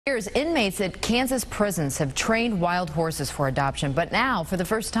Years, inmates at Kansas prisons have trained wild horses for adoption, but now, for the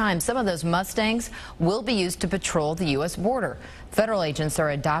first time, some of those mustangs will be used to patrol the U.S. border. Federal agents are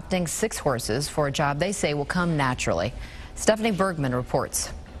adopting 6 horses for a job they say will come naturally. Stephanie Bergman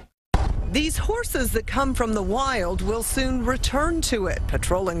reports. These horses that come from the wild will soon return to it,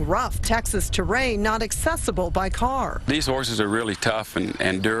 patrolling rough Texas terrain not accessible by car. These horses are really tough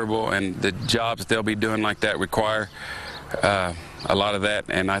and durable, and the jobs they'll be doing like that require a lot of that,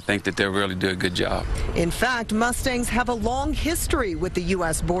 and I think that they'll really do a good job. In fact, Mustangs have a long history with the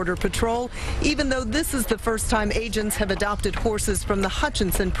U.S. Border Patrol, even though this is the first time agents have adopted horses from the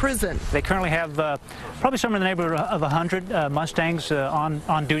Hutchinson prison. They currently have probably somewhere in the neighborhood of 100 Mustangs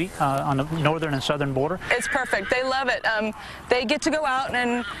on duty on the northern and southern border. It's perfect. They love it. They get to go out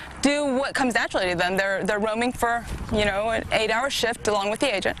and do what comes naturally to them. They're roaming for, an 8-hour shift along with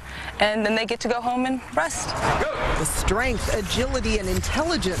the agent, and then they get to go home and rest. The strength, agility, and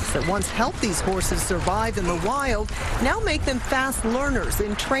intelligence that once helped these horses survive in the wild now make them fast learners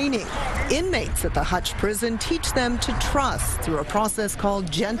in training. Inmates at the Hutch prison teach them to trust through a process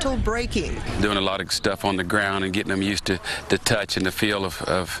called gentle braking. Doing a lot of stuff on the ground and getting them used to the touch and the feel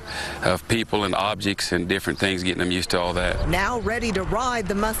of people and objects and different things, getting them used to all that. Now ready to ride,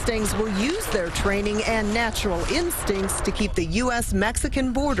 the Mustangs will use their training and natural instincts to keep the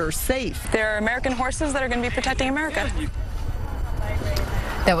U.S.-Mexican border safe. They're American horses that are going to be protecting America.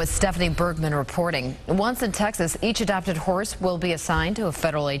 That was Stephanie Bergman reporting. Once in Texas, each adopted horse will be assigned to a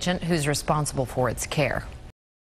federal agent who's responsible for its care.